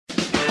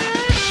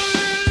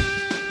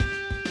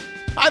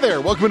Hi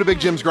there. Welcome to Big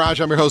Jim's Garage.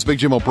 I'm your host, Big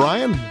Jim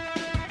O'Brien.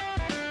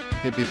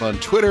 Hit me up on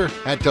Twitter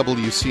at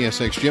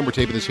WCSXJim. We're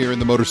taping this here in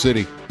the Motor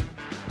City.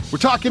 We're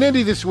talking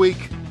Indy this week.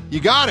 You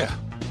gotta.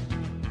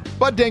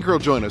 Bud Denker will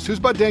join us.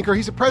 Who's Bud Denker?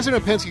 He's the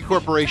president of Penske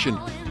Corporation.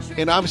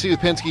 And obviously with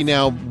Penske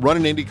now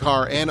running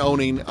IndyCar and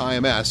owning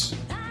IMS.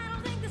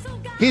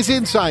 His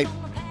insight,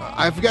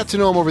 I've got to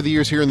know him over the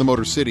years here in the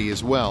Motor City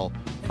as well,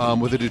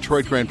 with the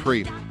Detroit Grand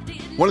Prix.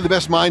 One of the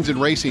best minds in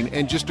racing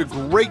and just a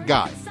great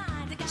guy.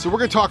 So we're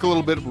going to talk a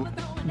little bit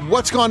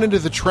what's gone into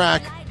the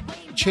track,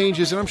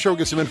 changes, and I'm sure we'll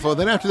get some info.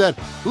 Then after that,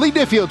 Lee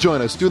Diffie will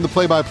join us doing the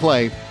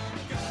play-by-play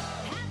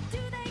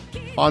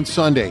on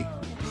Sunday.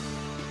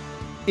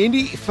 The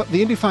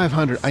Indy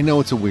 500, I know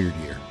it's a weird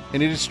year,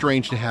 and it is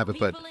strange to have it,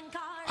 but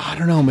I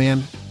don't know,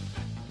 man.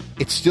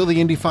 It's still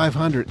the Indy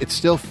 500. It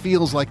still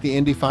feels like the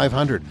Indy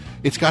 500.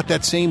 It's got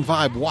that same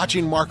vibe.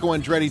 Watching Marco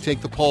Andretti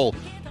take the pole,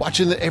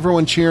 watching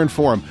everyone cheering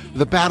for him,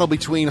 the battle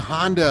between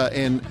Honda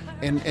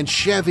and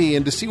Chevy,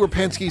 and to see where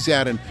Penske's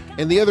at, and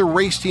the other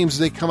race teams as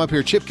they come up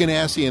here, Chip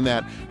Ganassi and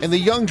that, and the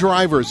young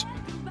drivers.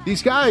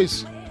 These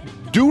guys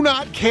do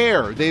not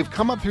care. They've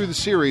come up through the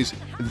series.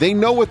 They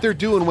know what they're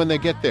doing when they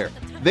get there.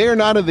 They are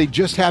not in the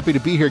just happy to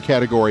be here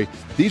category.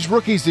 These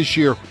rookies this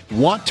year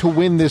want to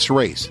win this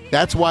race.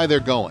 That's why they're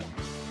going.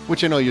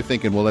 Which I know you're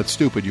thinking, well, that's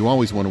stupid. You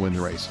always want to win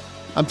the race.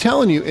 I'm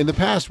telling you, in the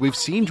past, we've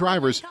seen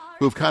drivers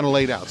who have kind of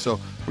laid out. So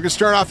we're going to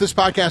start off this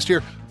podcast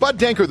here. Bud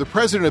Denker, the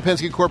president of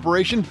Penske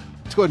Corporation.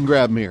 Let's go ahead and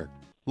grab him here.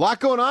 A lot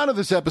going on in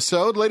this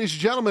episode. Ladies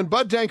and gentlemen,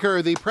 Bud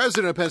Denker, the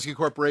president of Penske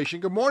Corporation.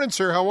 Good morning,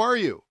 sir. How are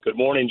you? Good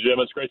morning, Jim.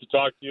 It's great to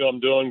talk to you. I'm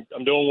doing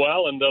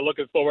well, and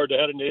looking forward to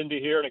heading to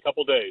Indy here in a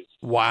couple days.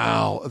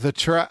 Wow,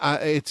 it's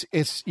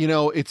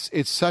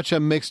such a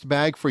mixed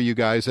bag for you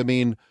guys. I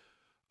mean,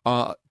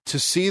 to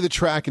see the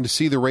track and to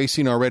see the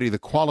racing already, the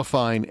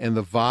qualifying and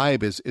the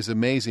vibe is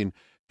amazing,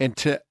 and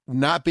to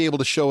not be able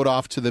to show it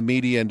off to the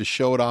media and to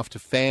show it off to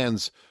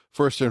fans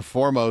first and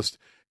foremost.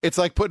 It's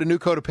like putting a new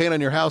coat of paint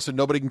on your house and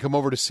nobody can come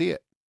over to see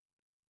it.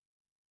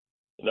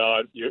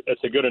 No,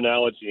 it's a good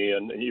analogy,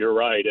 and you're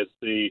right. It's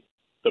the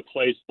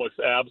place looks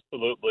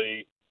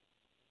absolutely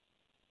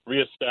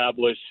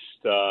reestablished.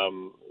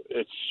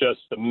 It's just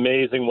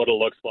amazing what it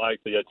looks like.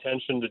 The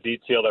attention to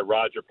detail that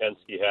Roger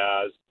Penske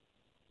has,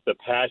 the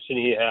passion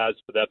he has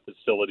for that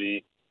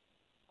facility,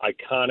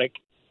 iconic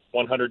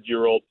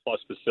 100-year-old plus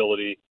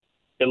facility.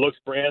 It looks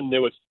brand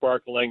new. It's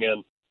sparkling,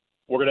 and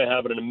we're going to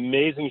have an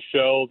amazing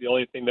show. The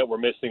only thing that we're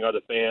missing are the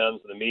fans,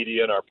 the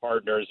media, and our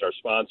partners, our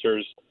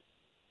sponsors.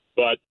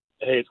 But,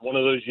 hey, it's one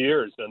of those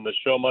years, and the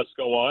show must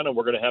go on, and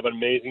we're going to have an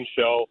amazing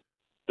show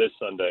this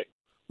Sunday.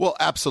 Well,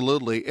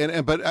 absolutely.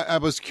 But I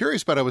was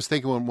curious, but I was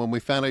thinking when we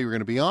found out you were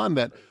going to be on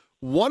that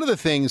one of the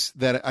things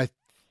that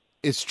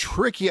is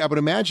tricky, I would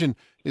imagine,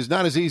 is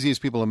not as easy as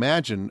people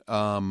imagine.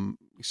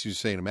 Excuse me,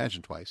 saying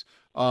imagine twice.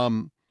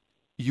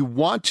 You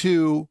want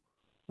to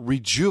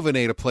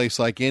rejuvenate a place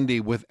like Indy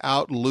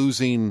without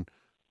losing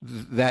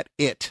that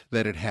it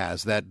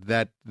has,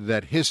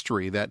 that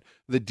history, that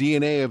the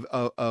DNA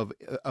of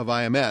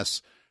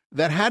IMS.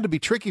 That had to be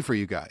tricky for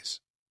you guys.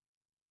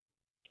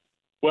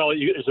 Well,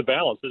 there's a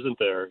balance, isn't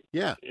there?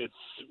 Yeah. It's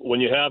when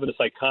you have this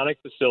iconic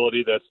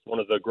facility that's one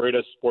of the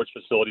greatest sports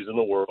facilities in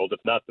the world, if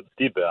not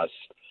the best,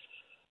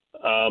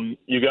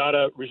 you got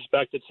to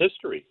respect its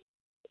history.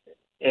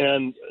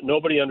 And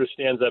nobody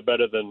understands that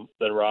better than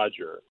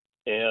Roger.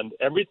 And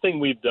everything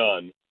we've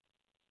done,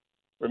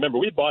 remember,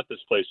 we bought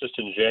this place just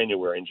in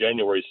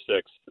January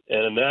 6th.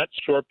 And in that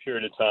short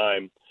period of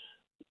time,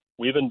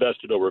 we've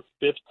invested over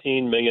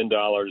 $15 million,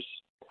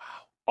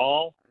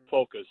 all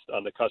focused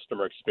on the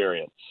customer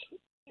experience.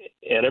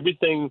 And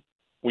everything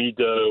we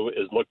do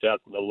is looked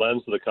at from the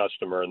lens of the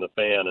customer and the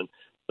fan. And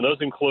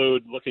those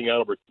include looking at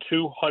over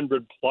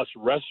 200-plus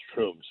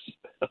restrooms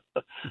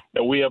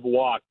that we have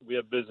walked, we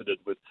have visited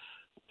with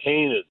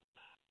painted,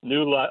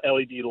 new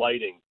LED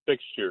lighting,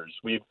 fixtures,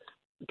 we've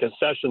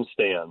concession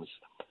stands,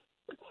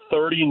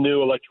 30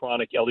 new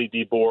electronic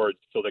LED boards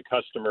so the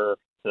customer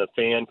and the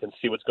fan can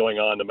see what's going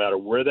on no matter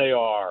where they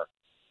are,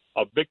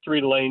 a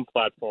victory lane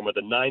platform with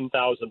a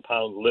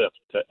 9,000-pound lift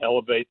to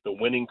elevate the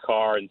winning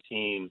car and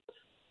team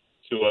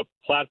to a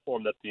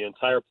platform that the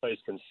entire place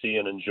can see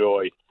and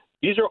enjoy.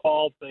 These are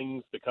all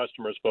things the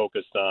customer is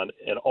focused on,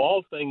 and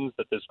all things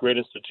that this great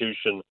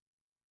institution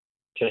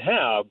can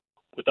have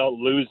without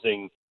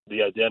losing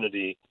the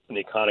identity and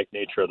the iconic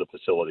nature of the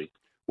facility.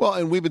 Well,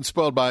 and we've been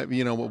spoiled by,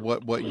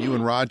 what you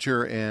and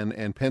Roger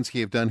and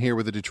Penske have done here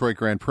with the Detroit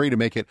Grand Prix to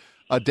make it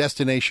a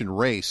destination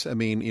race. I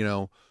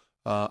mean,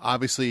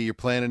 obviously you're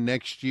planning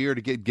next year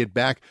to get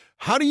back.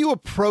 How do you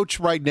approach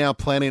right now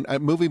planning,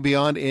 moving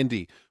beyond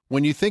Indy?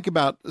 When you think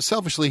about,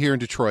 selfishly here in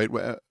Detroit,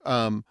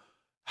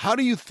 how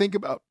do you think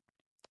about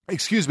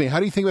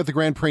the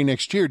Grand Prix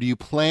next year? Do you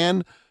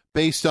plan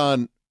based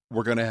on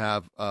we're going to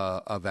have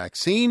a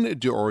vaccine,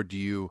 or do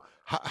you?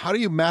 How do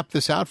you map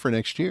this out for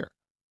next year?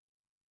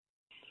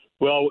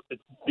 Well,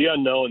 the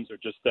unknowns are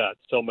just that,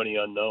 so many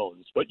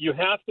unknowns. But you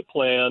have to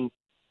plan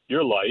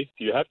your life,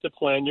 you have to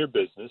plan your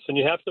business, and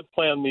you have to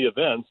plan the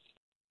events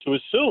to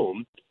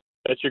assume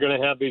that you're going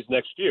to have these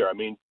next year. I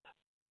mean,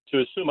 to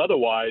assume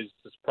otherwise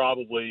is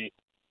probably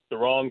the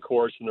wrong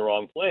course and the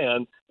wrong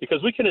plan,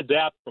 because we can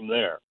adapt from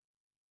there.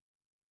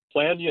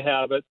 Plan you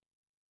have it,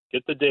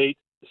 get the date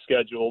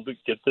scheduled,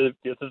 get the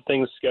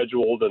things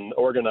scheduled and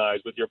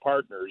organized with your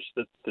partners,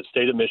 the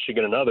state of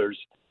Michigan and others,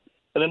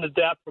 and then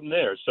adapt from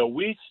there. So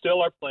we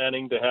still are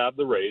planning to have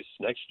the race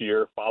next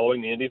year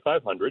following the Indy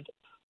 500.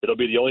 It'll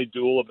be the only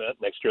dual event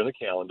next year on the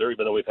calendar,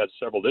 even though we've had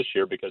several this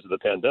year because of the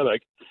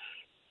pandemic.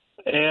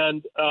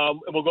 And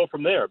we'll go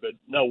from there. But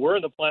no, we're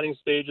in the planning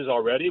stages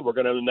already. We're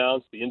going to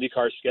announce the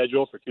IndyCar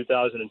schedule for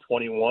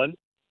 2021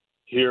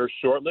 here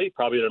shortly,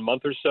 probably in a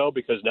month or so,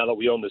 because now that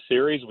we own the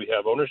series, we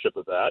have ownership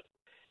of that.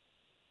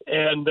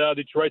 And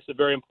Detroit's a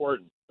very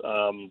important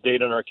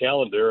date on our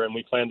calendar, and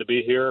we plan to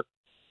be here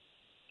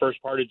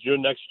first part of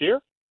June next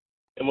year.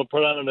 And we'll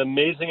put on an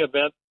amazing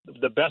event,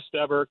 the best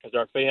ever, because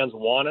our fans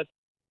want it.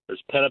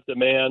 There's pent-up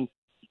demand,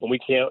 and we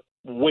can't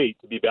wait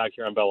to be back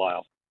here on Belle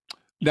Isle.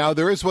 Now,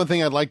 there is one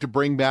thing I'd like to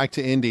bring back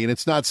to Indy, and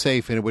it's not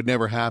safe, and it would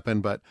never happen,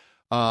 but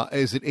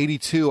is at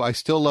 82, I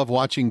still love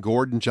watching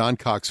Gordon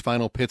Johncock's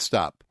final pit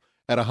stop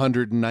at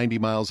 190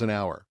 miles an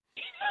hour.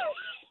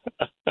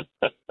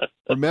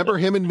 Remember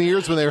him and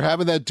Mears when they were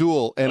having that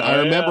duel? And I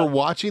remember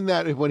watching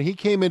that when he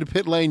came into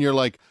pit lane, you're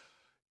like,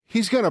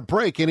 he's going to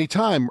break any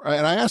time.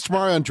 And I asked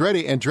Mario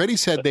Andretti, and Andretti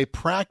said they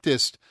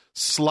practiced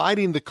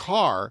sliding the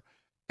car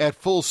at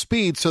full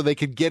speed so they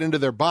could get into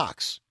their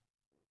box.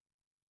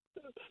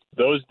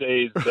 Those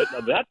days,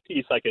 that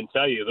piece, I can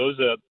tell you,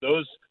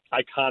 those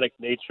iconic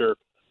nature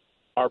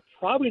are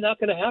probably not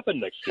going to happen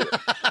next year.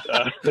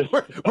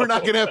 We're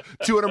not going to have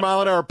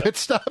 200-mile-an-hour pit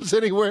stops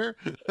anywhere.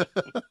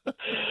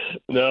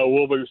 No,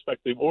 we'll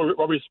respect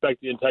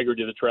the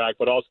integrity of the track,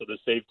 but also the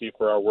safety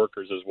for our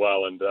workers as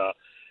well. And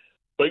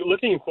but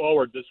looking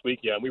forward this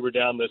weekend, we were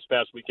down this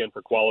past weekend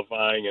for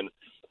qualifying, and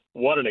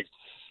what an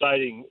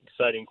exciting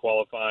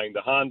qualifying. The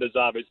Hondas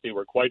obviously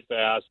were quite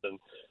fast, and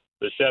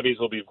the Chevys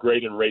will be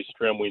great in race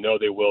trim. We know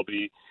they will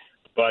be.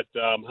 But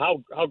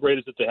how great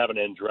is it to have an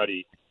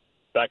Andretti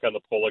back on the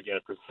pole again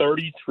after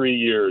 33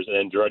 years,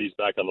 and Andretti's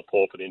back on the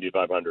pole for the Indy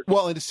 500.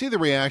 Well, and to see the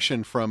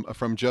reaction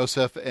from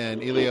Joseph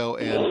and Elio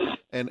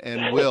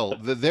and Will,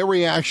 their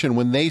reaction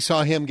when they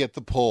saw him get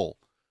the pole,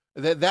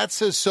 that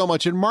says so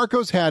much. And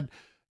Marco's had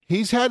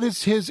his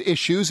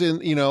issues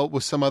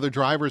with some other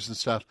drivers and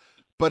stuff.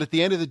 But at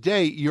the end of the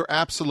day, you're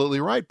absolutely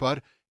right,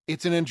 bud.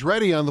 It's an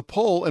Andretti on the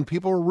pole, and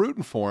people are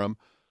rooting for him.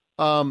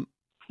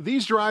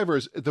 These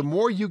drivers, the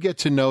more you get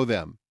to know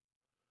them,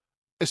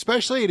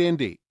 especially at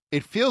Indy,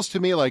 it feels to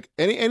me like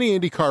any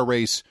IndyCar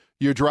race,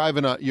 you're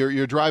driving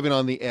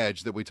on the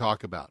edge that we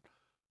talk about.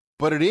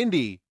 But at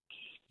Indy,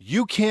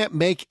 you can't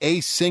make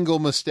a single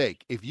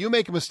mistake. If you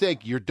make a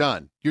mistake, you're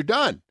done. You're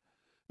done.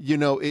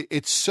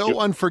 It's so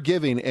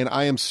unforgiving, and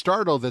I am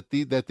startled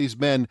that these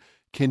men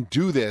can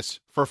do this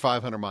for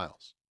 500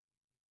 miles.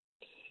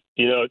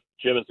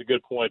 Jim, it's a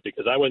good point,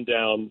 because I went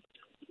down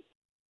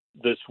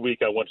this week.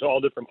 I went to all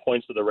different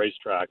points of the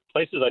racetrack,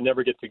 places I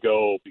never get to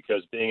go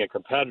because being a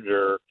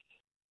competitor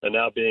and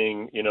now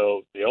being,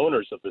 the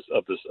owners of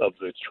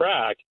the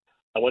track,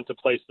 I went to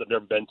places I've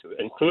never been to,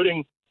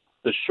 including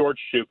the short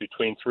chute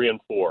between 3 and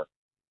 4.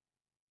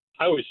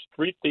 I was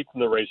 3 feet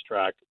from the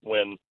racetrack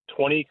when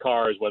 20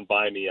 cars went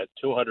by me at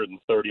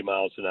 230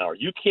 miles an hour.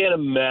 You can't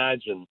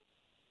imagine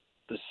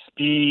the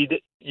speed.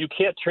 You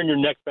can't turn your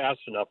neck fast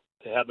enough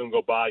to have them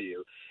go by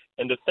you.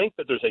 And to think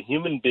that there's a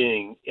human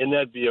being in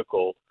that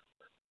vehicle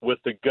with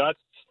the guts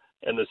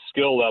and the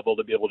skill level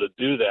to be able to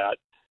do that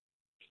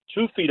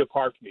 2 feet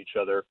apart from each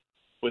other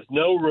with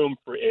no room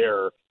for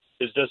error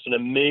is just an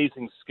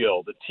amazing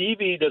skill. The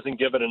TV doesn't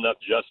give it enough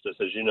justice,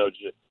 as you know,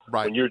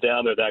 right, when you're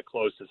down there that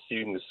close to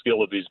seeing the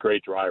skill of these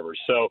great drivers.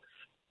 So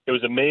it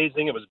was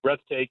amazing. It was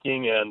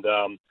breathtaking, and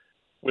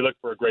we look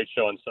for a great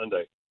show on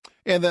Sunday.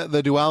 And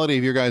the duality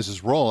of your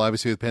guys' role,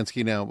 obviously with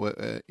Penske now,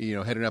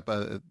 heading up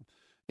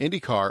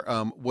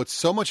IndyCar. What's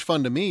so much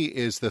fun to me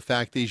is the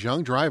fact these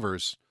young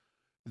drivers,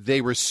 they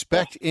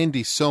respect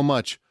Indy so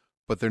much,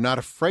 but they're not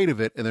afraid of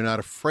it, and they're not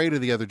afraid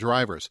of the other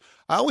drivers.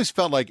 I always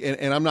felt like,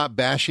 and I'm not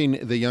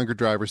bashing the younger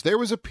drivers, there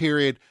was a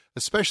period,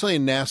 especially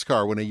in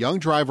NASCAR, when a young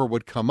driver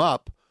would come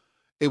up,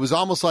 it was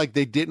almost like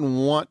they didn't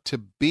want to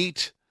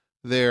beat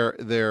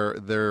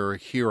their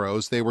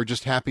heroes. They were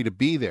just happy to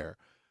be there.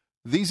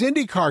 These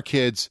IndyCar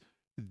kids,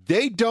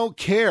 they don't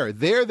care.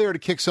 They're there to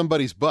kick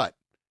somebody's butt.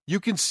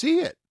 You can see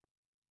it.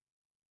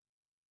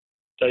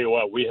 Tell you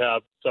what, we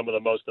have some of the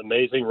most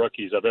amazing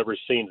rookies I've ever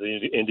seen in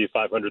the Indy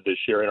 500 this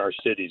year in our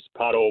cities.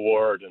 Pato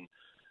O'Ward and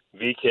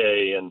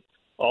VK and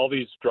all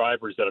these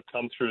drivers that have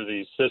come through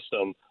the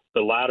system,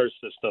 the ladder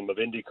system of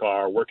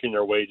IndyCar, working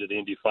their way to the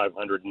Indy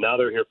 500. Now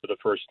they're here for the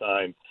first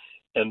time,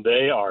 and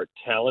they are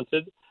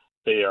talented.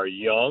 They are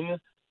young.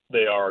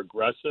 They are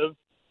aggressive.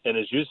 And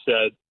as you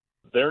said,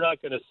 they're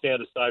not going to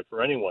stand aside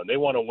for anyone. They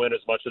want to win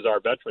as much as our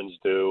veterans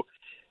do.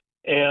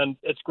 And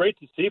it's great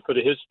to see for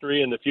the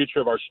history and the future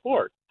of our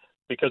sport,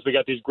 because we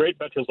got these great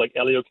veterans like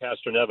Elio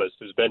Castroneves,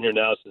 who's been here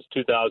now since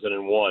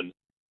 2001,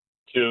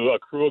 to a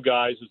crew of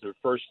guys who's their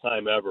first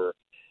time ever.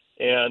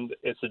 and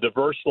it's a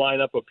diverse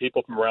lineup of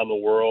people from around the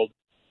world.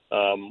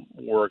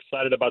 We're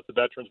excited about the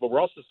veterans, but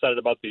we're also excited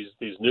about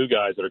these new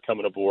guys that are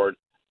coming aboard.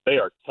 They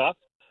are tough,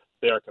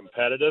 they are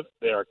competitive,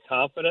 they are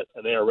confident,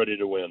 and they are ready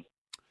to win.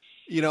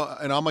 You know,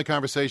 in all my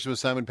conversation with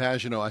Simon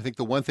Pagenaud, I think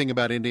the one thing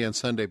about Indy on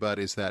Sunday, Bud,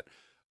 is that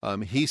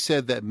he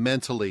said that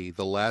mentally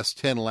the last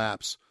 10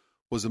 laps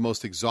was the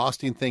most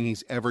exhausting thing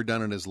he's ever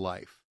done in his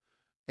life.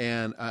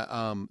 And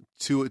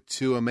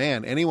to a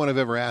man, anyone I've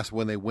ever asked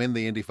when they win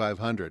the Indy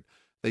 500,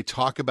 they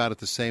talk about it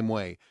the same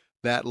way.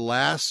 That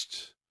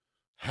last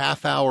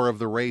half hour of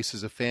the race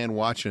as a fan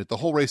watching it, the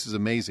whole race is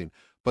amazing.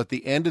 But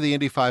the end of the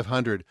Indy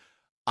 500,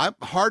 I'm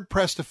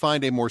hard-pressed to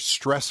find a more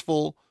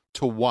stressful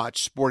to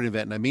watch sporting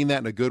event, and I mean that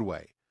in a good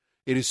way.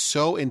 It is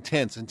so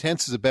intense.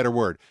 Intense is a better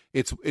word.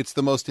 It's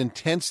the most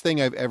intense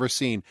thing I've ever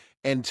seen.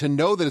 And to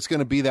know that it's going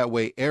to be that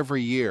way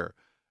every year,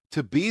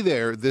 to be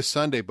there this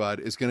Sunday, Bud,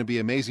 is going to be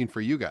amazing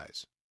for you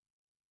guys.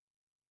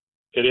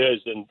 It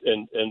is,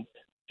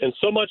 and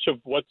so much of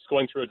what's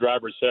going through a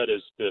driver's head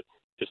is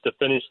to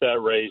finish that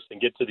race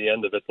and get to the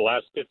end of it. The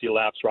last 50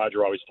 laps,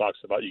 Roger always talks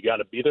about, you got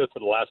to be there for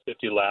the last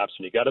 50 laps,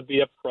 and you got to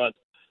be up front,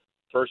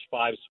 first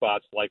 5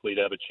 spots likely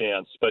to have a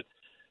chance. But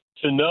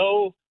to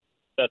know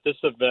that this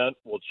event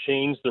will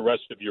change the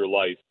rest of your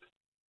life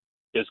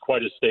is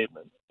quite a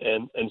statement.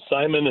 And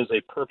Simon is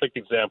a perfect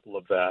example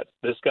of that.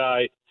 This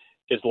guy,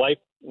 his life,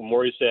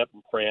 where he's at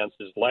in France,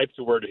 his life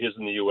to where it is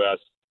in the U.S.,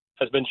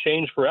 has been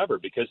changed forever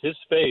because his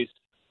face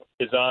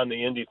is on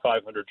the Indy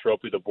 500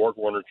 trophy, the Borg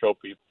Warner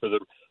trophy,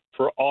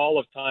 for all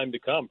of time to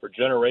come, for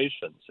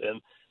generations.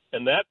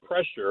 And that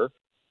pressure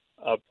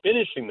of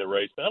finishing the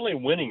race, not only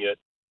winning it,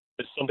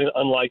 is something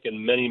unlike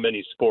in many,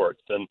 many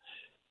sports.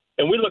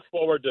 And we look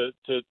forward to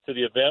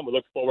the event. We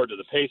look forward to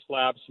the pace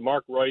laps.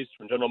 Mark Royce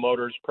from General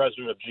Motors,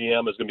 president of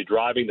GM, is going to be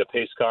driving the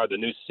pace car, the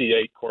new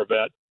C8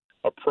 Corvette,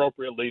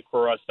 appropriately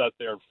for us out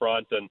there in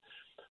front. And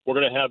we're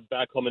going to have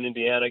back home in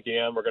Indiana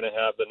again, we're going to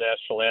have the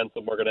national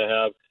anthem. We're going to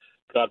have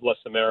God Bless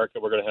America.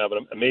 We're going to have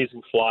an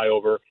amazing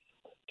flyover.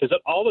 Because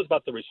it all is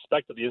about the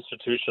respect of the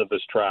institution of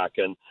this track.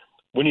 And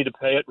we need to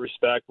pay it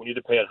respect. We need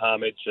to pay it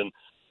homage. And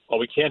while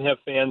we can't have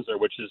fans there,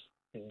 which is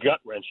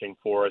gut-wrenching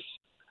for us,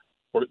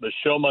 the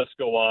show must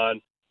go on.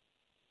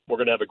 We're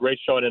going to have a great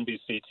show on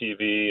NBC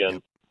TV,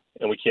 and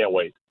we can't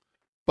wait.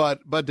 Bud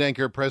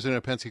Denker, president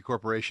of Penske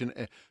Corporation,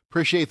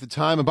 appreciate the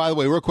time. And by the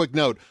way, real quick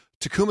note,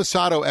 Takuma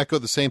Sato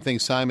echoed the same thing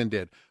Simon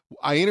did.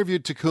 I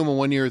interviewed Takuma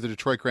one year at the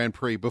Detroit Grand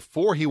Prix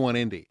before he won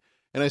Indy.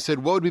 And I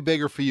said, what would be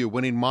bigger for you,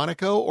 winning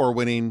Monaco or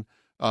winning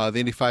the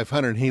Indy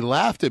 500? And he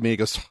laughed at me. He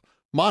goes,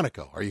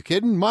 Monaco. Are you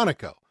kidding?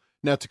 Monaco.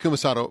 Now, Takuma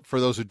Sato, for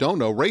those who don't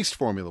know, raced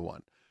Formula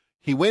One.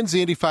 He wins the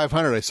Indy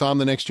 500. I saw him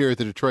the next year at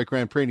the Detroit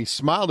Grand Prix, and he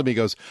smiled at me. He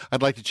goes,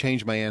 I'd like to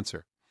change my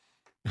answer.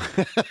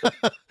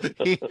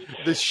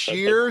 The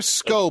sheer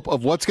scope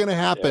of what's going to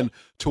happen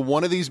to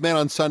one of these men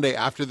on Sunday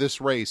after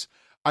this race,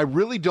 I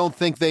really don't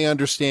think they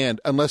understand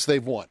unless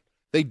they've won.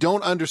 They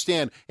don't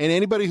understand, and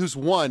anybody who's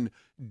won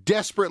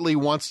desperately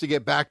wants to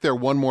get back there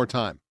one more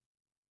time.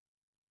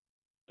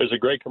 There's a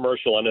great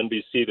commercial on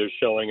NBC they're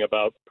showing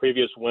about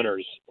previous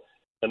winners,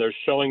 and they're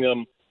showing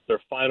them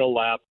their final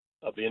lap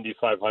of the Indy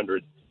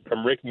 500.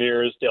 From Rick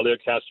Mears to Elio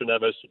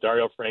Castroneves to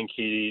Dario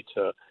Franchitti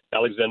to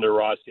Alexander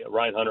Rossi,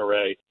 Ryan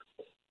Hunter-Reay,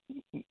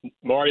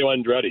 Mario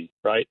Andretti,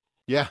 right?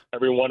 Yeah.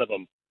 Every one of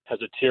them has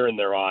a tear in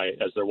their eye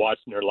as they're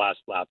watching their last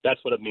lap. That's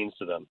what it means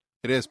to them.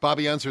 It is.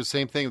 Bobby Unser,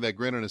 same thing with that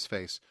grin on his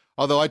face.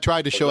 Although I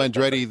tried to show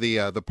Andretti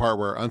the part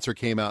where Unser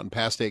came out and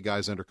passed 8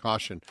 guys under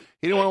caution.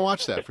 He didn't want to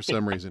watch that for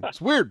some reason. It's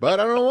weird, bud.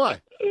 I don't know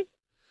why.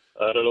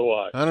 I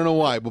don't know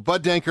why. Well,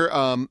 Bud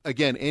Denker,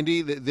 again,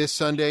 Indy this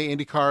Sunday,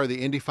 IndyCar,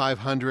 the Indy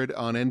 500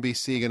 on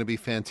NBC, going to be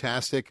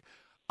fantastic.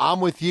 I'm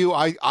with you.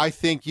 I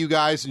think you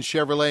guys in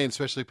Chevrolet, and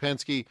especially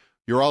Penske,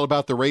 you're all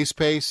about the race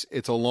pace.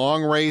 It's a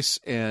long race,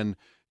 and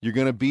you're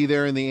going to be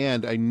there in the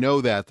end. I know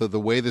that, the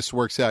way this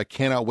works out. I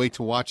cannot wait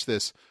to watch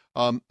this.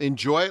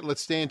 Enjoy it.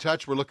 Let's stay in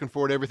touch. We're looking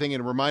forward to everything.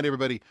 And remind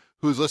everybody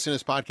who's listening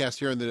to this podcast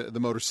here in the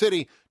Motor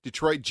City,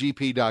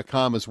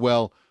 DetroitGP.com as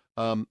well.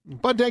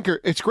 Bud Denker,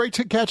 it's great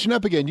catching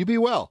up again. You be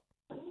well.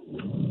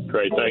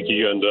 Great, thank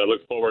you, and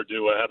look forward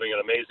to having an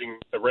amazing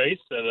race.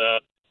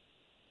 And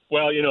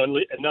well, you know,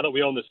 now that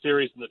we own the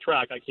series and the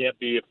track, I can't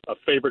be a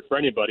favorite for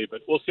anybody, but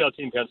we'll see how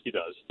Team Penske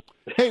does.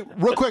 Hey,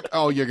 real quick.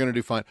 Oh, you're going to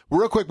do fine.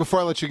 Real quick before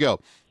I let you go,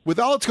 with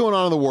all that's going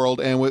on in the world,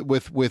 and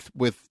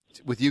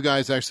with you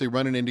guys actually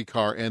running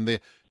IndyCar and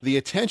the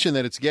attention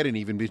that it's getting,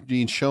 even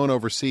being shown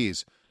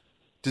overseas,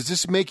 does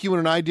this make you in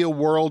an ideal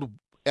world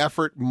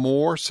effort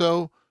more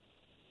so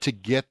to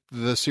get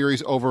the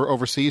series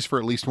overseas for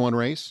at least one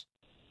race?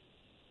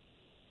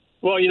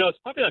 Well, you know, it's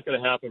probably not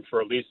going to happen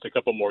for at least a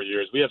couple more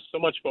years. We have so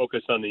much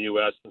focus on the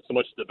U.S. and so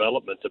much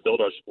development to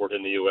build our sport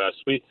in the U.S.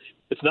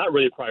 It's not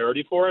really a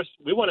priority for us.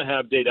 We want to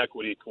have date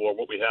equity for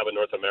what we have in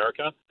North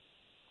America.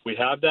 We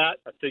have that.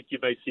 I think you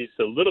may see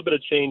a little bit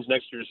of change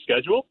next year's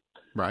schedule.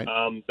 Right.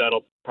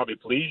 That'll probably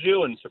please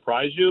you and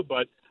surprise you,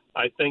 but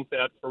I think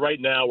that for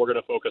right now we're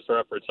going to focus our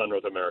efforts on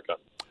North America.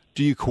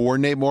 Do you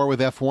coordinate more with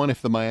F1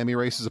 if the Miami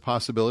race is a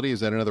possibility?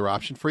 Is that another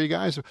option for you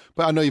guys?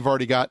 But I know you've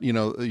already got,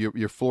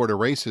 your Florida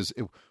races.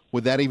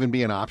 Would that even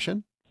be an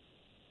option?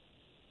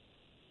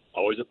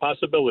 Always a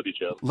possibility,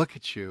 Jim. Look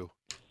at you.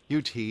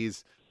 You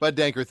tease. Bud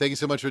Denker, thank you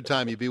so much for the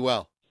time. You be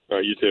well. All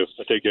right, you too.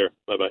 Take care.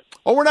 Bye-bye.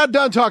 Oh, we're not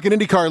done talking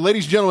IndyCar.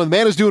 Ladies and gentlemen, the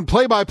man is doing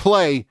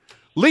play-by-play.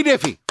 Lee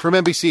Diffie from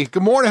NBC.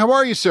 Good morning. How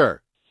are you,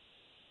 sir?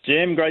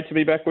 Jim, great to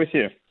be back with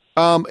you.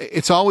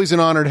 It's always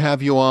an honor to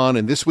have you on,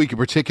 and this week in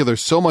particular,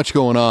 so much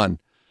going on.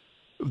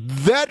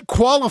 That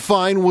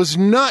qualifying was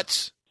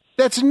nuts.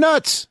 That's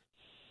nuts.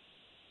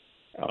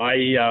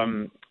 I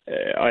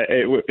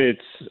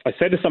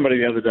said to somebody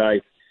the other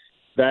day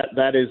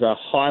that is a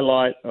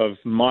highlight of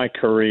my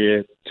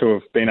career to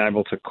have been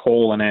able to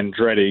call an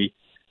Andretti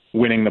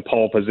winning the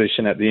pole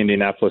position at the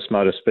Indianapolis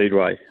Motor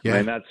Speedway. Yeah.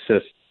 I mean,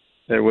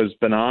 it was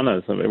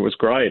bananas. It was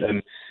great.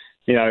 And,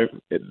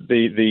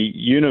 the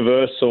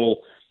universal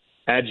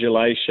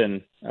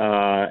adulation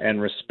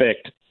and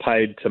respect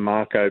paid to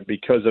Marco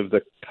because of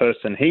the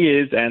person he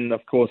is and,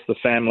 of course, the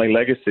family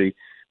legacy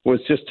was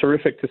just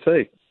terrific to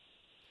see.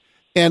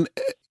 And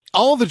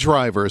all the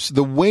drivers,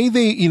 the way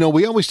they,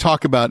 we always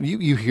talk about,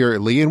 you hear it,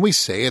 Lee, and we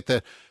say it,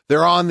 that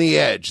they're on the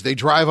edge. They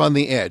drive on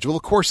the edge. Well,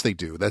 of course they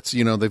do. That's,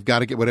 they've got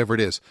to get whatever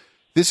it is.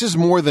 This is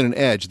more than an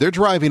edge. They're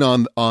driving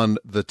on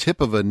the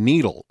tip of a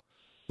needle.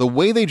 The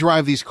way they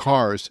drive these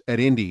cars at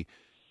Indy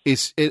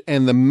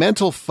and the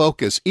mental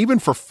focus, even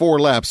for 4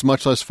 laps,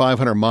 much less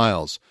 500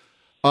 miles.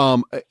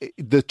 Graham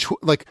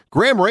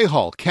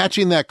Rahal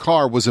catching that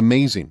car was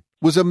amazing.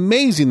 Was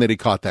amazing that he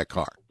caught that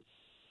car.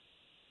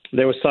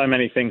 There were so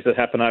many things that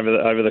happened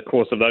over the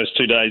course of those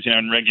 2 days,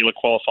 in regular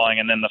qualifying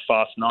and then the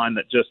Fast 9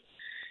 that just,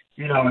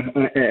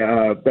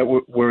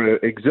 that were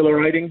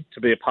exhilarating to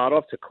be a part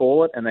of, to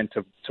call it, and then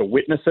to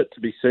witness it, to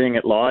be seeing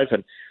it live.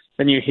 And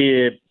then you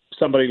hear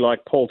somebody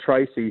like Paul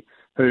Tracy,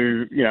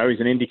 who, he's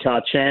an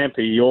IndyCar champ.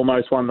 He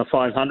almost won the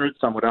 500.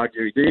 Some would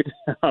argue he did.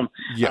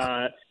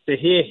 To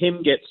hear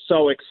him get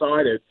so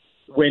excited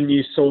when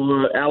you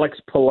saw Alex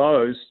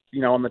Palou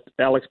on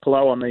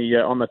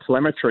the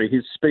telemetry,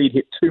 his speed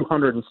hit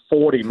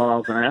 240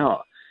 miles an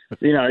hour.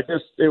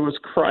 It was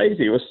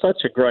crazy. It was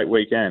such a great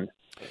weekend.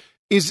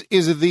 Is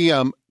it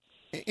the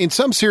in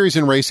some series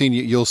in racing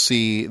you'll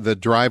see the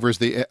drivers,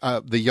 the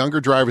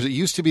younger drivers. It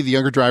used to be the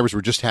younger drivers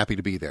were just happy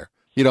to be there.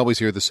 You'd always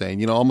hear the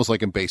saying, almost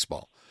like in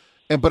baseball.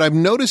 But I've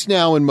noticed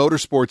now in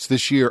motorsports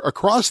this year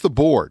across the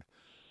board,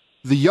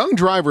 the young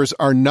drivers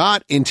are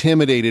not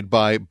intimidated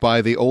by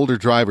the older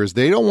drivers.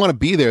 They don't want to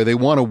be there. They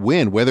want to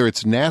win. Whether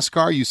it's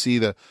NASCAR, you see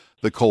the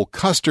Cole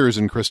Custers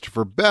and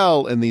Christopher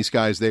Bell and these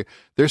guys,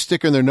 they're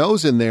sticking their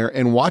nose in there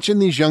and watching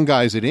these young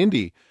guys at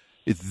Indy.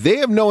 They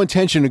have no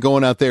intention of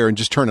going out there and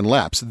just turning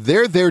laps.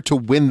 They're there to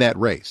win that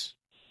race.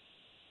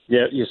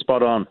 Yeah, you're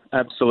spot on.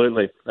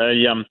 Absolutely.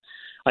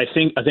 I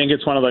think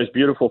it's one of those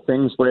beautiful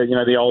things where,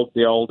 the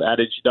old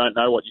adage, you don't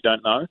know what you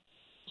don't know.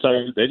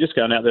 So they're just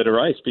going out there to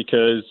race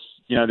because,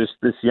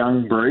 this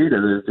young breed,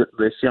 they're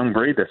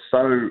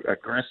so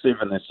aggressive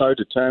and they're so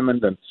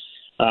determined and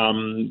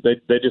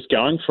they're just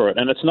going for it.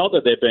 And it's not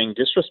that they're being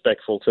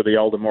disrespectful to the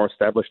older, more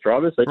established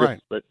drivers. They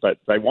just, right.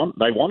 they want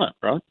it,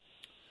 right?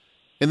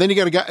 And then you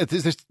got a guy.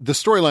 The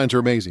storylines are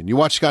amazing. You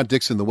watch Scott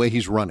Dixon, the way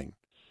he's running.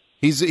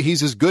 He's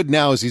as good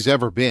now as he's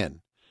ever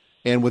been,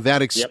 and with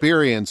that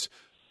experience,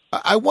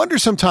 I wonder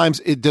sometimes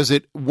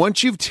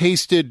once you've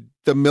tasted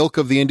the milk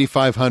of the Indy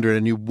 500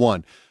 and you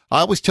won. I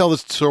always tell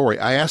this story.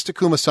 I asked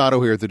Takuma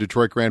Sato here at the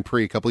Detroit Grand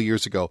Prix a couple of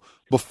years ago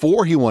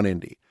before he won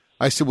Indy.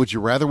 I said, "Would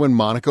you rather win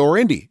Monaco or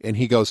Indy?" And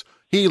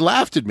he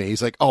laughed at me.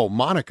 He's like, "Oh,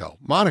 Monaco."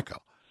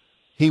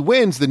 He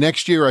wins the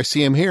next year. I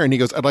see him here, and he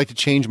goes, "I'd like to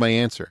change my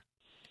answer."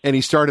 And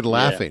he started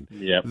laughing.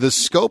 Yeah. The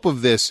scope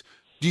of this,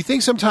 do you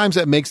think sometimes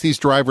that makes these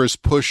drivers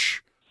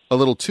push a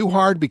little too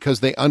hard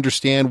because they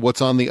understand what's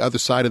on the other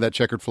side of that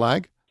checkered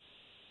flag?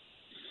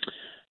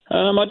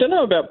 I don't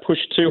know about push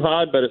too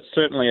hard, but it's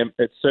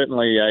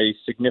certainly a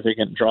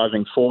significant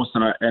driving force.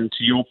 And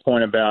to your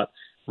point about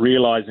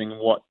realizing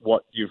what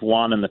you've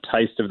won and the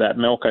taste of that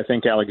milk, I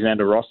think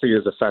Alexander Rossi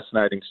is a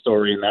fascinating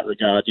story in that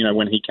regard.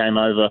 When he came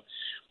over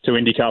to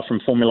IndyCar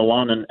from Formula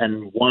One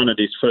and won at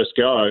his first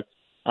go,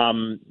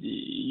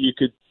 you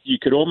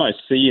could almost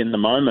see in the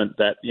moment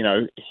that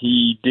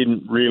he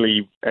didn't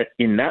really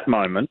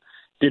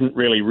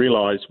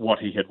realize what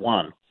he had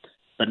won,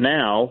 but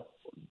now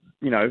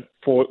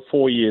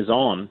 4 years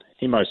on,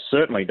 he most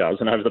certainly does,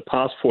 and over the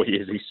past 4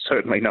 years, he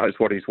certainly knows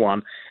what he's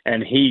won,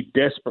 and he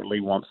desperately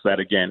wants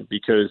that again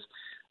because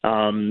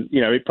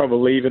he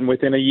probably even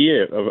within a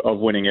year of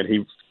winning it,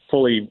 he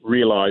fully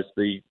realized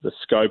the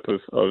scope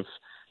of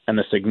and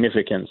the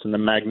significance and the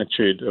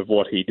magnitude of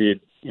what he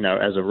did,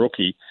 as a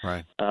rookie,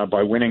 right,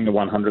 by winning the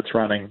 100th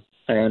running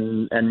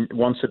and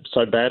wants it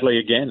so badly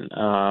again.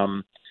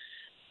 And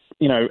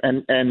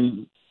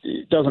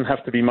it doesn't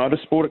have to be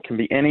motorsport. It can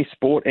be any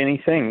sport,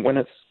 anything. When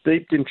it's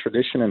steeped in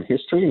tradition and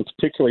history, and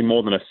particularly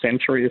more than a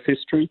century of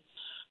history,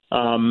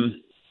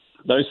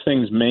 those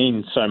things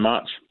mean so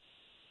much.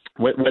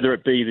 Whether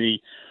it be the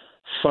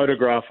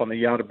photograph on the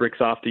Yard of Bricks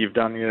after you've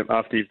done your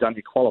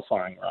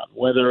qualifying run,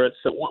 whether it's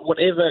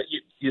whatever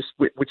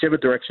whichever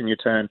direction you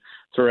turn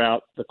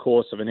throughout the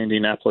course of an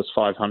Indianapolis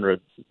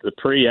 500, the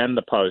pre and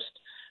the post,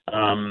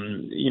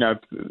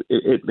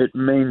 it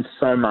means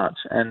so much,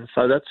 and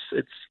so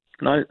it's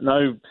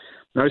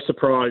no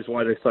surprise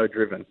why they're so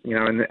driven,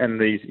 and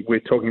we're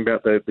talking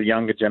about the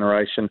younger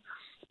generation.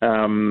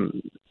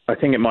 I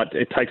think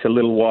it takes a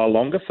little while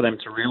longer for them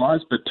to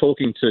realise, but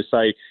talking to,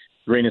 say,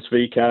 Rinus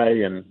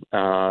VeeKay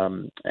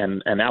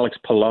and Alex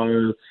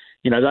Palou,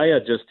 they are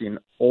just in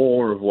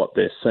awe of what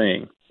they're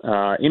seeing.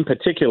 In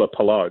particular,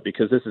 Palou,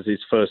 because this is his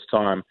first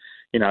time.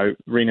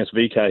 Rinus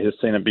VeeKay has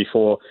seen it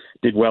before,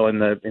 did well in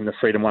the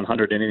Freedom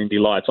 100 in Indy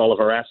Lights.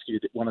 Oliver Askew,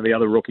 one of the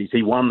other rookies,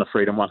 he won the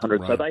Freedom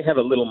 100, right. So they have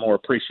a little more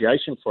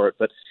appreciation for it.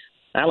 But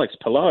Alex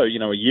Palou,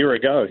 a year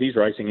ago, he's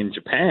racing in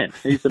Japan.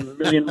 He's a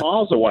million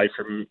miles away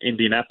from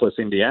Indianapolis,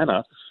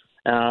 Indiana.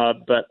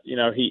 But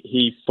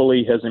he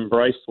fully has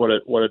embraced what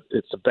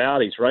it's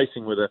about. He's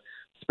racing with a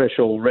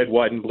special red,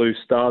 white, and blue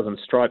stars and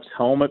stripes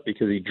helmet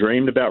because he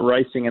dreamed about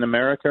racing in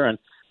America. And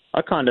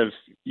I kind of,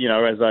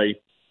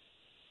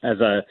 as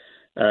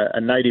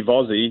a native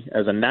Aussie,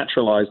 as a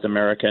naturalized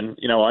American,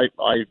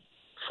 I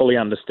fully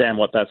understand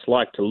what that's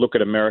like to look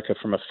at America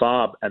from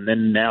afar and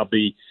then now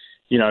be,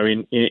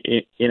 in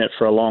it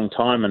for a long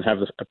time and have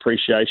the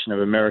appreciation of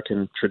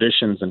American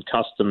traditions and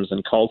customs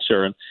and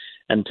culture,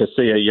 and to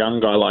see a young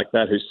guy like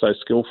that who's so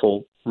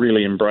skillful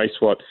really embrace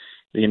what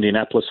the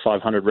Indianapolis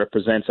 500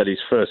 represents at his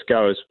first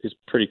go is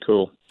pretty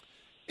cool.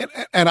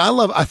 And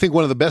I think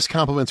one of the best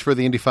compliments for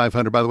the Indy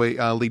 500, by the way,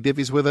 Lee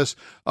Divy's with us.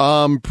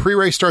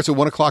 Pre-race starts at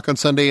 1 o'clock on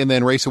Sunday and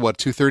then race at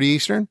 2:30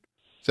 Eastern?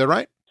 Is that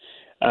right?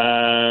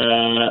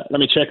 Let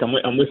me check.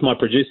 I'm with my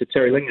producer,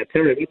 Terry Linger.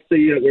 Terry,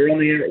 we're on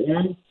the air at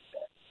 1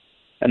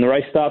 and the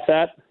race starts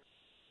at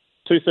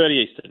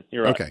 2:30 Eastern.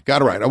 You're right. Okay,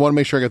 got it right. I want to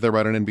make sure I got that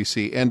right on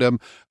NBC. And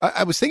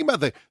I was thinking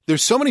about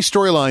there's so many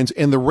storylines,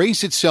 and the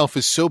race itself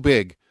is so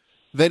big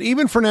that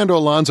even Fernando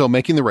Alonso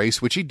making the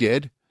race, which he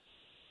did,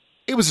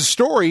 it was a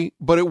story,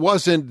 but it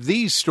wasn't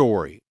the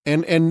story.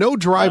 And no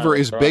driver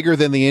is bigger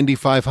than the Indy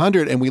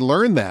 500, and we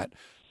learned that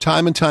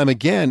time and time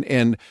again.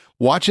 And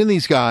watching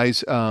these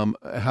guys, how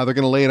they're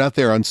going to lay it out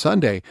there on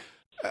Sunday,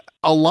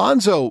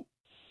 Alonso,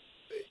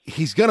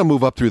 he's going to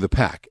move up through the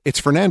pack. It's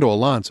Fernando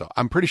Alonso.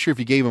 I'm pretty sure if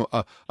you gave him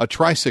a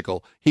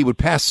tricycle, he would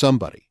pass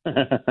somebody,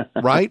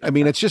 right? I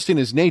mean, it's just in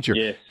his nature.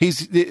 Yes.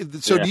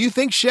 Do you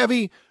think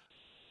Chevy,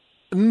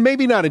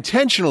 maybe not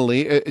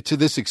intentionally to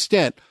this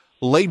extent,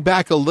 laid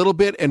back a little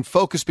bit and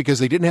focused because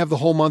they didn't have the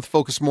whole month,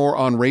 focused more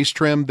on race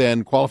trim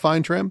than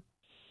qualifying trim?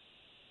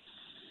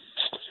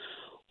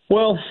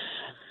 Well,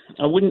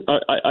 I wouldn't.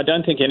 I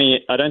don't think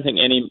any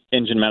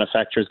engine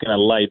manufacturer is going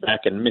to lay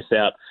back and miss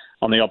out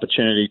on the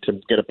opportunity to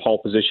get a pole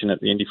position at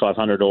the Indy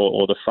 500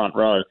 or the front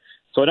row.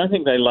 So I don't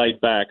think they laid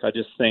back. I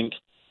just think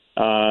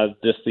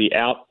just the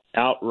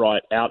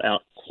outright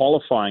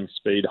qualifying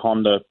speed,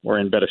 Honda were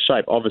in better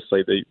shape.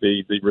 Obviously,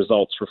 the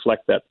results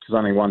reflect that because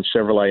only one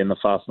Chevrolet in the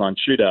Fast 9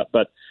 shootout.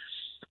 But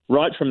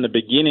right from the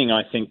beginning,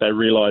 I think they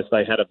realised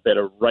they had a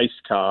better race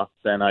car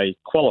than a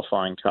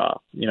qualifying car.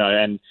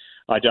 And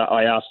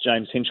I asked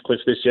James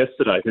Hinchcliffe this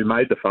yesterday, who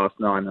made the Fast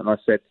 9, and I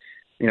said,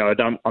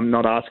 I'm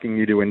not asking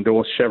you to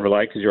endorse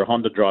Chevrolet because you're a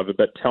Honda driver,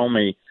 but tell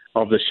me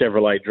of the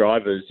Chevrolet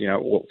drivers,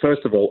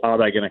 first of all, are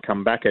they going to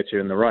come back at you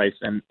in the race?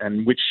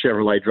 And which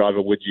Chevrolet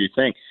driver would you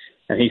think?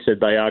 And he said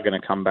they are going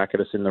to come back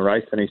at us in the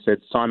race. And he said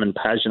Simon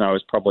Pagenaud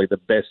is probably the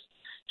best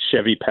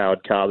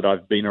Chevy-powered car that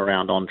I've been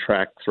around on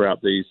track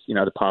throughout the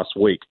past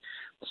week.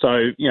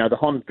 So, the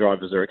Honda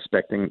drivers are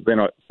expecting, they're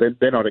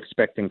not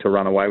expecting to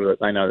run away with it.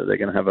 They know that they're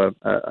going to have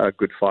a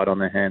good fight on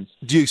their hands.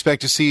 Do you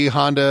expect to see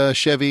Honda,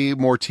 Chevy,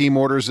 more team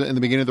orders in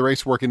the beginning of the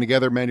race working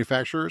together,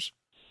 manufacturers?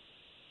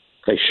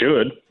 They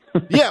should.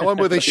 Yeah, well,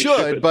 they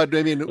should, but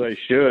I mean... They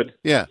should.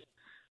 Yeah.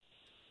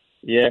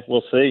 Yeah,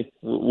 we'll see.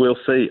 We'll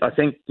see. I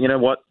think, you know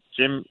what,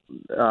 Jim,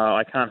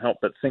 I can't help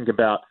but think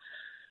about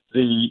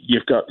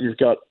you've got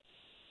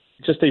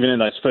just even in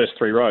those first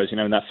three rows, in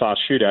that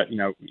fast shootout,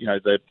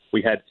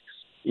 we had,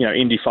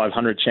 Indy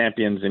 500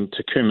 champions in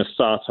Takuma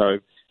Sato,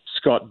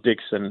 Scott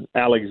Dixon,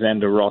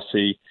 Alexander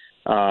Rossi,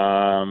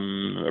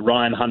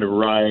 Ryan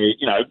Hunter-Ray,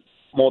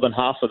 more than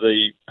half of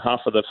the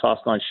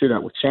Fast 9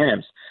 shootout were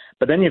champs.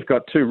 But then you've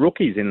got two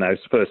rookies in those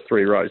first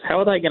three rows. How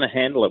are they going to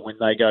handle it when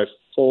they go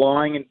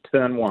flying in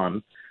turn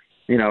one,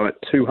 at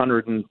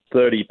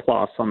 230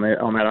 plus on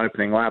that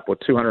opening lap, or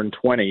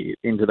 220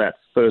 into that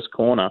first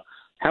corner?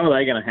 How are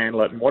they going to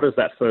handle it? And what does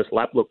that first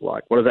lap look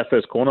like? What does that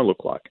first corner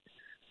look like?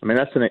 I mean,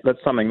 that's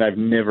something they've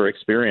never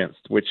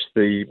experienced, which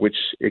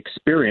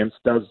experience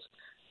does,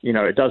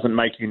 it doesn't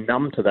make you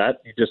numb to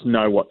that. You just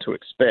know what to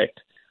expect.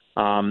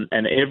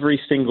 And every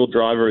single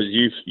driver, as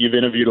you've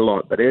interviewed a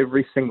lot, but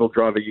every single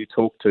driver you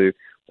talk to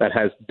that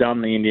has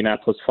done the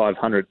Indianapolis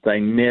 500, they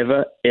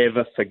never,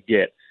 ever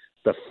forget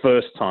the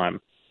first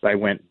time they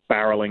went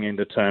barreling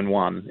into turn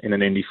one in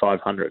an Indy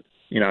 500.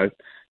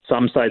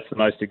 Some say it's the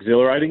most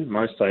exhilarating.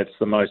 Most say it's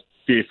the most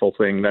fearful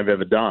thing they've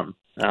ever done.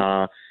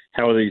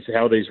 How are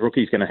these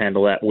rookies going to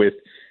handle that with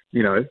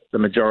the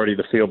majority of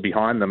the field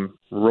behind them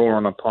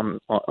roaring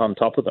on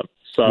top of them.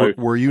 So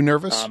were you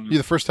nervous? You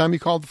the first time you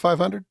called the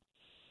 500?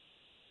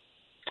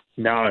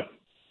 No,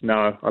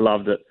 I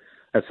loved it.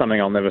 That's something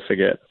I'll never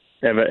forget,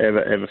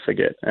 ever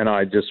forget. And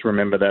I just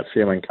remember that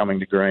feeling coming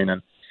to green.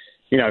 And,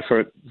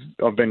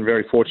 I've been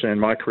very fortunate in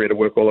my career to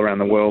work all around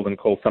the world and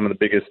call some of the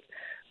biggest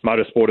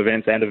motorsport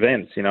events.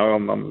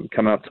 I'm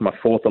coming up to my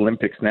 4th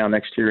Olympics now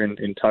next year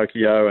in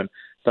Tokyo, and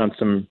done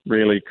some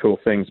really cool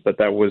things. But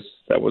that was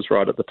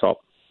right at the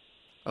top.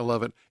 I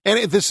love it. And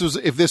if this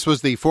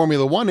was the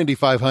Formula One Indy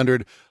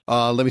 500,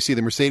 let me see,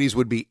 the Mercedes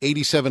would be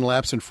 87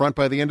 laps in front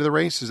by the end of the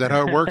race. Is that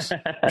how it works?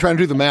 I'm trying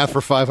to do the math for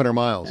 500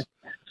 miles.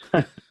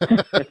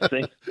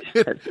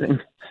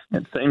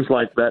 It seems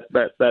like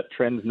that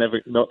trend's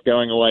not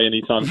going away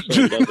anytime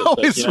soon. No,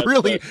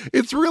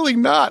 it's really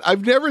not.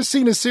 I've never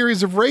seen a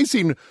series of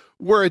racing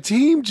where a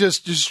team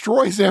just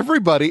destroys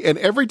everybody, and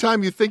every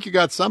time you think you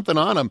got something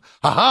on them,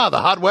 the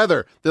hot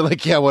weather, they're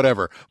like, yeah,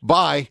 whatever,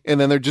 bye, and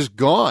then they're just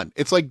gone.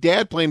 It's like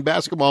dad playing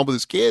basketball with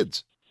his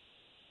kids.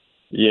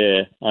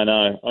 Yeah, I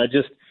know. I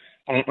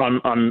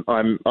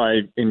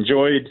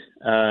enjoyed,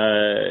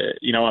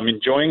 I'm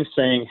enjoying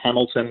seeing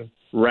Hamilton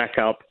rack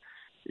up,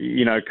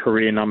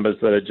 career numbers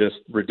that are just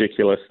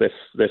ridiculous.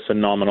 They're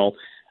phenomenal.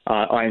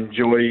 I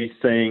enjoy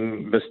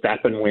seeing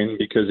Verstappen win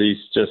because he's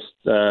just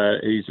a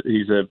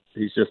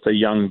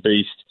young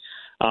beast.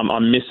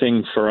 I'm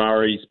missing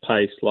Ferrari's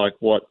pace. Like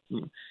what,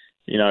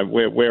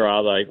 where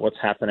are they? What's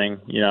happening?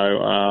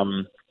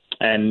 When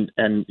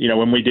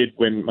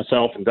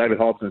myself and David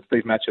Hobbs and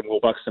Steve Match and Will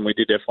Buxton, we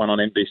did F1 on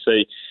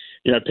NBC.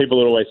 People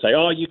would always say,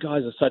 "Oh, you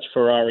guys are such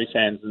Ferrari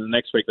fans," and the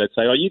next week they'd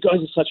say, "Oh, you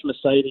guys are such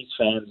Mercedes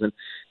fans." And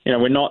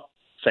we're not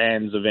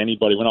fans of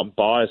anybody. We're not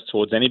biased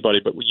towards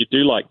anybody, but you do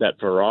like that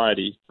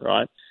variety,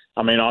 right?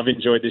 I mean, I've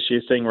enjoyed this year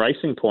seeing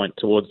Racing Point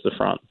towards the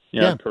front.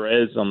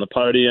 Perez on the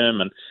podium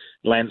and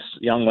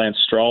young Lance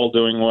Stroll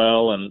doing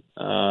well. And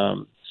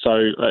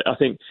so I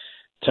think,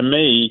 to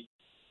me,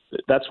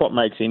 that's what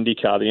makes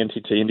IndyCar, the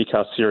NTT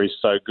IndyCar series,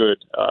 so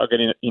good. I got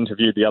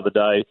interviewed the other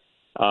day,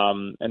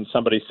 and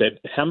somebody said,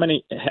 how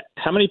many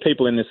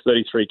people in this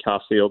 33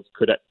 car field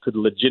could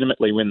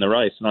legitimately win the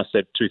race? And I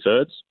said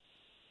 2/3.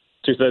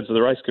 2/3 of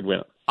the race could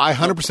win it. I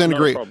 100%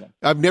 agree.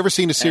 I've never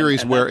seen a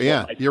series where,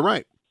 you're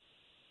right.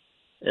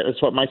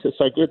 It's what makes it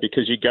so good,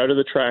 because you go to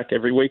the track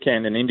every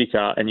weekend in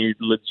IndyCar and you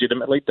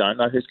legitimately don't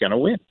know who's going to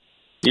win.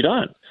 You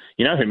don't.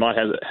 You know who might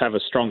have a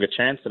stronger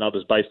chance than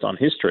others based on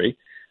history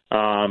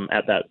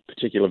at that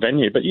particular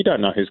venue, but you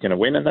don't know who's going to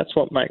win, and that's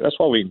why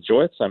we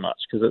enjoy it so much,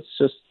 because it's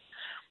just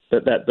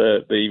that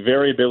the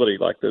variability,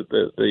 like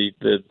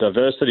the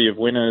diversity of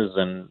winners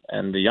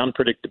and the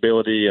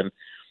unpredictability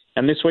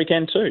and this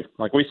weekend too.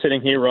 Like, we're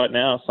sitting here right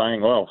now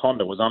saying, well,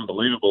 Honda was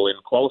unbelievable in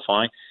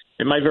qualifying.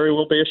 It may very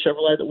well be a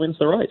Chevrolet that wins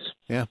the race.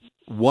 Yeah.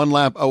 One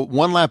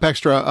lap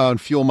extra on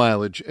fuel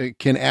mileage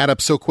can add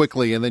up so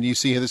quickly. And then you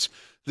see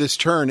this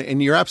turn,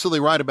 and you're absolutely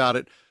right about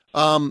it.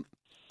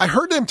 I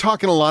heard them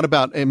talking a lot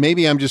about, and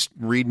maybe I'm just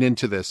reading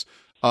into this,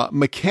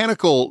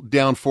 mechanical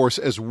downforce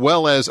as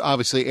well as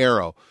obviously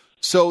aero.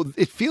 So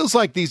it feels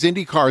like these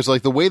Indy cars,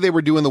 like the way they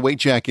were doing the weight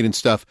jacket and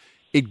stuff,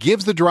 it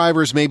gives the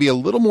drivers maybe a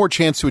little more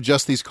chance to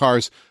adjust these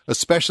cars,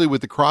 especially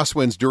with the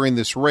crosswinds during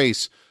this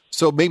race.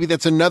 So maybe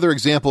that's another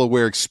example of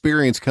where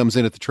experience comes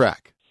in at the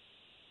track.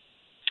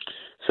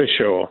 For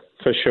sure.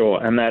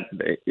 And that,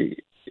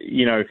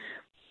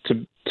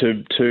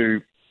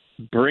 to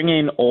bring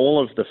in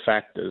all of the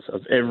factors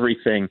of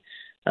everything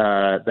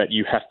that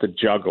you have to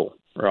juggle,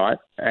 right?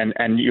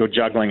 And you're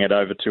juggling it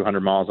over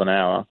 200 miles an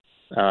hour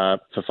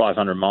for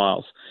 500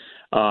 miles.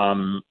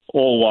 All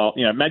while,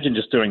 imagine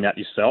just doing that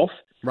yourself.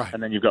 Right.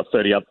 And then you've got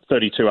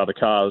 32 other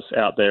cars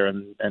out there,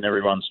 and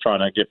everyone's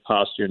trying to get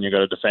past you, and you've got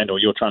to defend, or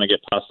you're trying to get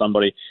past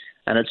somebody.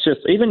 And it's just,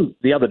 even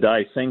the other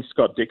day, seeing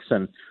Scott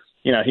Dixon,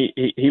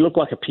 he looked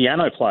like a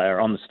piano player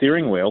on the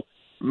steering wheel.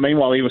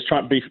 Meanwhile, he was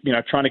trying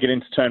to get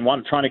into turn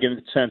 1, trying to get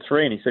into turn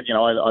 3, and he said,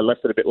 I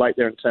left it a bit late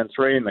there in turn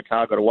 3, and the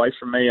car got away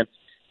from me. And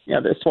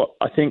that's what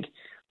I think.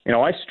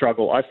 I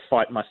struggle. I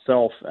fight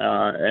myself,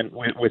 and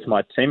with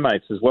my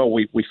teammates as well.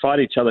 We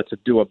fight each other to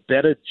do a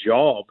better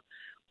job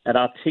at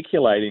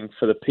articulating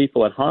for the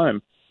people at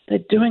home. They're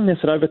doing this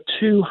at over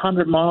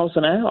 200 miles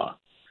an hour.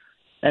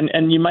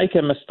 And you make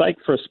a mistake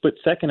for a split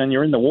second and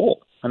you're in the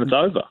wall and it's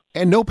over.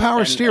 And no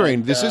power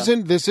steering. This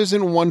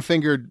isn't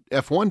one-fingered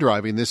F1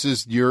 driving. This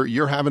is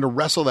you're having to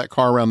wrestle that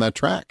car around that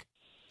track.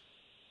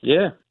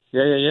 Yeah.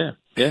 So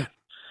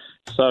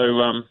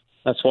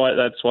that's why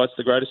it's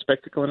the greatest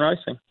spectacle in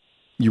racing.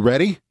 You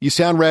ready? You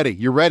sound ready.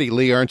 You're ready,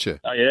 Lee, aren't you?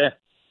 Oh, yeah.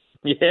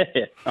 Yeah,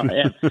 I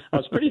am. I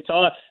was pretty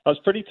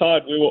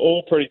tired. We were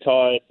all pretty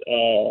tired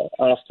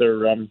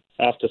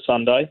after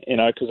Sunday,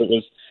 because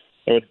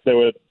there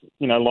were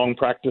long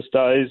practice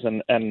days,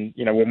 and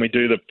when we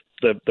do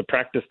the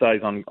practice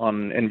days on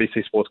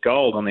NBC Sports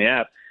Gold on the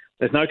app,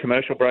 there's no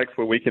commercial breaks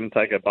where we can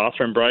take a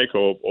bathroom break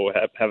or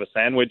have a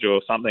sandwich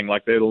or something.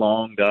 Like, they're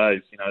long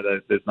days.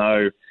 There's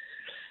no,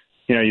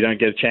 you don't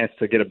get a chance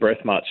to get a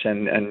breath much,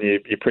 and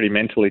you're pretty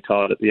mentally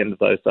tired at the end of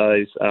those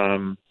days.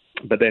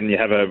 but then you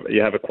have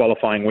a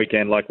qualifying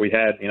weekend like we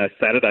had.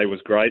 Saturday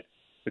was great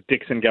with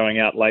Dixon going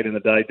out late in the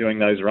day doing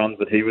those runs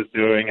that he was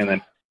doing, and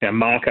then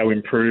Marco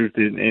improved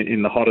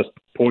in the hottest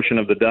portion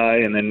of the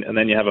day, and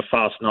then you have a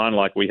fast 9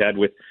 like we had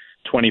with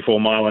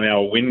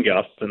 24-mile-an-hour wind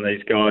gusts, and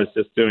these guys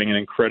just doing an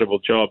incredible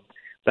job.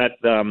 That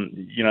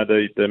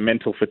the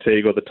mental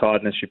fatigue or the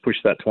tiredness, you push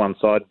that to one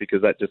side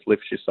because that just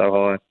lifts you so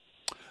high.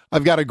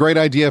 I've got a great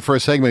idea for a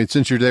segment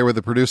since you're there with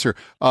the producer.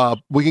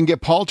 We can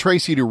get Paul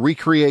Tracy to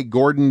recreate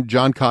Gordon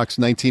Johncock's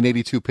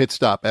 1982 pit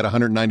stop at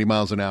 190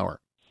 miles an hour.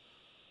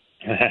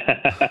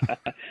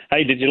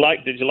 Hey, did you like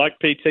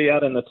PT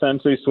out in the Turn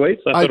 2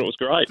 suites? I thought it was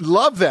great.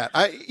 Love that.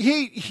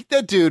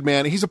 That dude,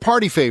 man, he's a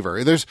party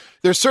favor. There's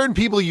certain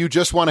people you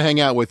just want to hang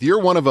out with.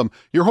 You're one of them.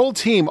 Your whole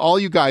team, all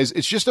you guys,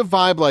 it's just a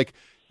vibe like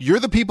you're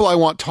the people I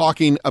want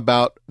talking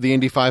about the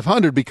Indy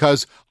 500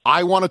 because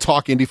I want to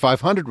talk Indy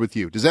 500 with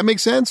you. Does that make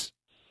sense?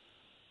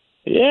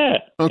 Yeah.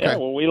 Okay. Yeah,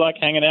 well, we like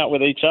hanging out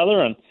with each other,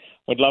 and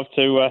we'd love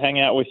to hang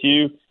out with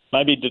you.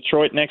 Maybe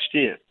Detroit next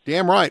year.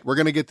 Damn right. We're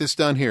going to get this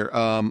done here.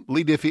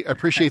 Lee Diffie, I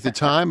appreciate the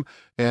time.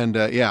 And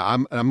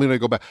I'm going to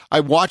go back. I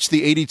watched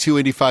the 82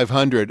 Indy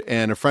 500,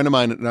 and a friend of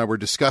mine and I were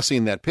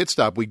discussing that pit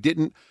stop. We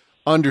didn't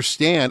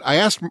understand. I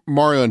asked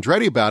Mario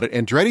Andretti about it.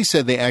 Andretti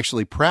said they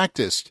actually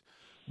practiced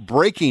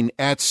braking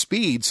at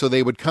speed so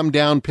they would come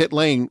down pit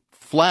lane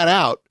flat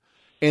out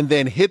and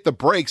then hit the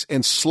brakes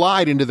and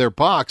slide into their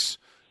box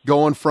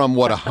going from,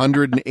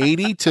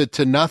 180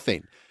 to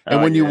nothing.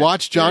 And when you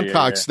watch John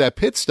Cox, that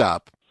pit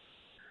stop,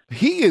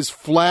 he is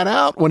flat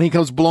out when he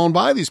comes blown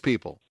by these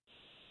people.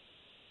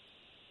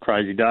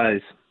 Crazy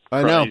days.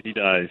 I know. Crazy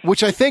days.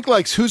 Which I think,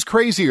 who's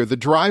crazier, the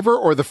driver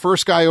or the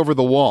first guy over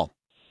the wall?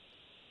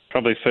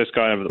 Probably first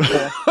guy over the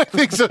wall. I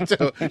think so,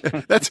 too.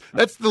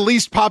 That's the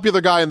least popular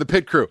guy in the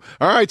pit crew.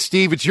 All right,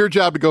 Steve, it's your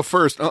job to go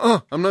first.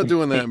 I'm not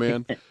doing that,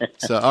 man.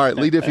 So, all right,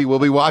 Lee Diffie, we'll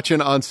be watching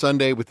on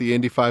Sunday with the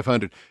Indy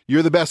 500.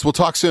 You're the best. We'll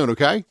talk soon,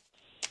 okay?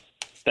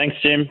 Thanks,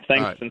 Jim.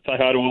 Thanks, right. And say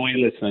hi to all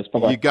your listeners.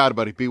 Bye-bye. You got it,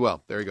 buddy. Be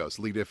well. There he goes,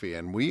 Lee Diffie.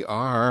 And we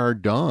are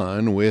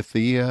done with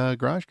the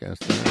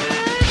GarageCast.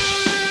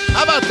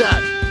 How about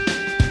that?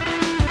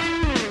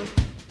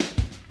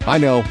 I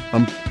know.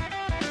 I'm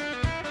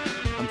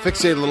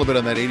fixated a little bit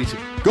on that 82.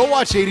 Go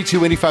watch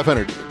 82 Indy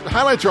 500.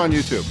 Highlights are on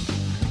YouTube.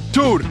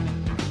 Dude,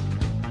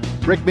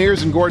 Rick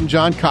Mears and Gordon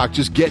Johncock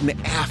just getting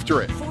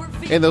after it.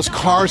 And those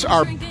cars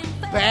are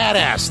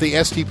badass. The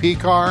STP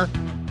car.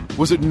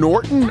 Was it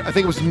Norton? I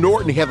think it was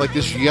Norton. He had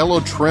this yellow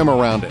trim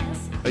around it.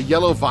 A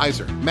yellow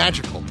visor.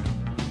 Magical.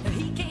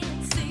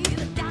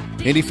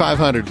 Indy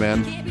 500,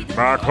 man.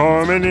 Back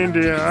home in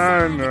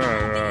Indiana.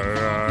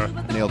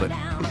 Nailed it.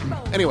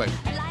 Anyway,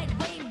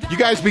 you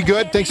guys be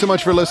good. Thanks so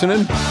much for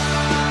listening.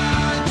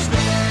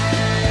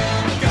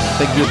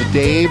 Thank you to the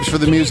Daves for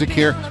the music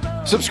here.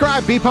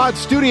 Subscribe, BPod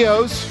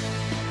Studios.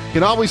 You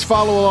can always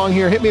follow along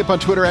here. Hit me up on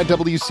Twitter at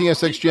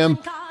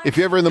WCSXGem. If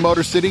you're ever in the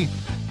Motor City,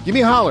 give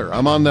me a holler.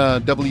 I'm on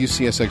the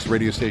WCSX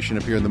radio station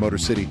up here in the Motor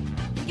City.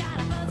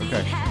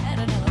 Okay.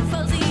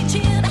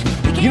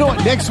 You know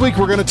what? Next week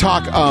we're going to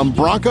talk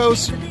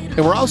Broncos,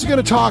 and we're also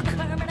going to talk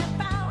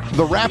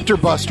the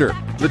Raptor Buster,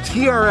 the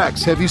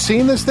TRX. Have you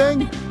seen this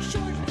thing?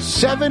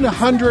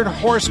 700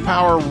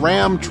 horsepower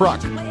Ram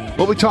truck.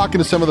 We'll be talking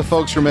to some of the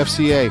folks from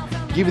FCA.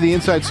 Give you the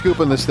inside scoop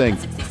on this thing.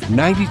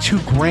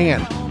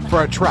 $92,000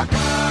 for a truck.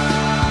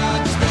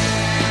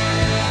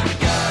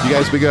 You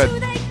guys be good.